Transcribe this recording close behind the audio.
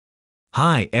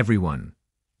Hi everyone.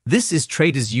 This is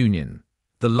Traders Union,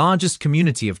 the largest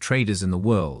community of traders in the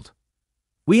world.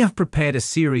 We have prepared a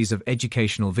series of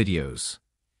educational videos.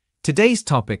 Today's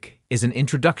topic is an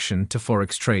introduction to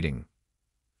Forex trading.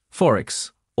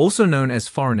 Forex, also known as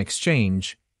foreign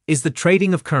exchange, is the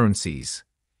trading of currencies.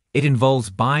 It involves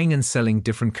buying and selling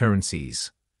different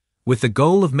currencies, with the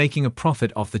goal of making a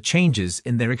profit off the changes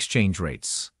in their exchange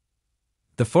rates.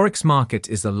 The Forex market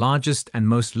is the largest and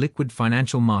most liquid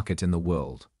financial market in the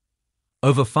world.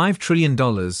 Over $5 trillion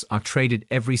are traded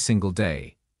every single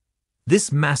day.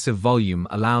 This massive volume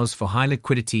allows for high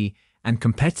liquidity and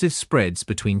competitive spreads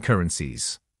between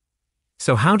currencies.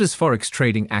 So how does Forex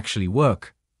trading actually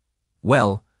work?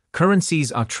 Well,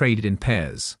 currencies are traded in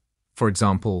pairs. For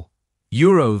example,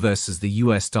 Euro versus the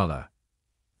US dollar.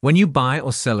 When you buy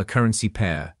or sell a currency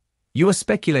pair, you are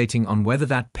speculating on whether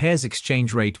that pair's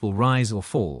exchange rate will rise or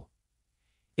fall.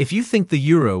 If you think the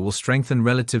euro will strengthen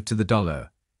relative to the dollar,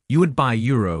 you would buy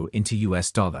euro into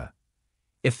US dollar.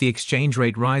 If the exchange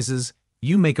rate rises,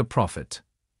 you make a profit.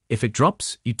 If it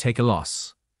drops, you take a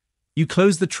loss. You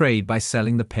close the trade by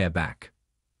selling the pair back.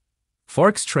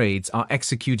 Forex trades are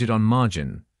executed on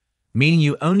margin, meaning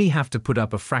you only have to put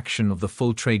up a fraction of the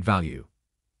full trade value.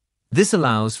 This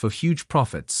allows for huge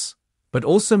profits, but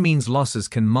also means losses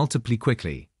can multiply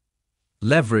quickly.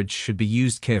 Leverage should be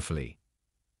used carefully.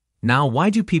 Now, why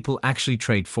do people actually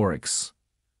trade Forex?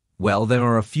 Well, there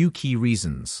are a few key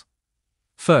reasons.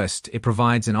 First, it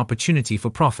provides an opportunity for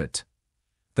profit.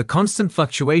 The constant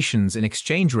fluctuations in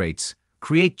exchange rates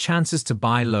create chances to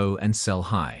buy low and sell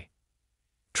high.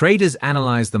 Traders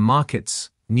analyze the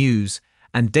markets, news,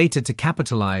 and data to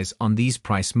capitalize on these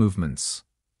price movements.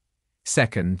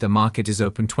 Second, the market is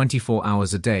open 24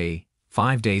 hours a day,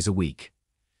 5 days a week.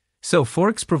 So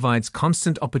Forex provides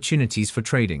constant opportunities for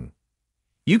trading.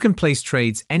 You can place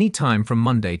trades anytime from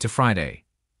Monday to Friday.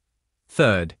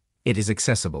 Third, it is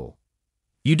accessible.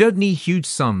 You don't need huge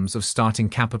sums of starting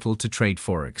capital to trade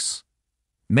Forex.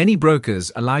 Many brokers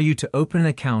allow you to open an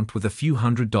account with a few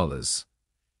 $100s.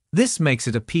 This makes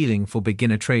it appealing for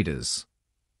beginner traders.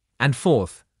 And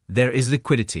fourth, there is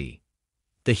liquidity.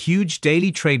 The huge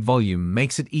daily trade volume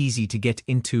makes it easy to get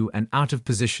into and out of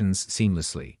positions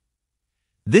seamlessly.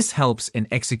 This helps in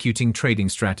executing trading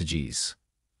strategies.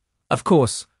 Of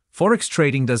course, Forex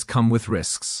trading does come with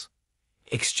risks.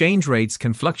 Exchange rates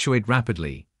can fluctuate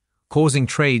rapidly, causing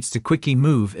trades to quickly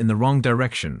move in the wrong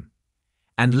direction.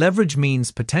 And leverage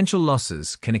means potential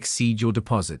losses can exceed your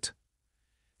deposit.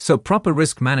 So proper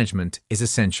risk management is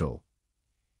essential.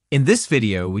 In this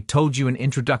video, we told you an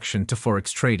introduction to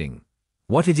Forex trading.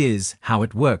 What it is, how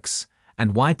it works,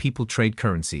 and why people trade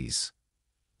currencies.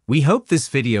 We hope this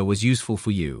video was useful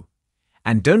for you.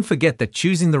 And don't forget that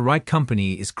choosing the right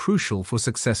company is crucial for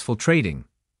successful trading.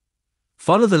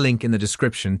 Follow the link in the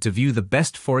description to view the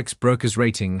best Forex brokers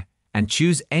rating and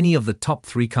choose any of the top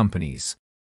 3 companies.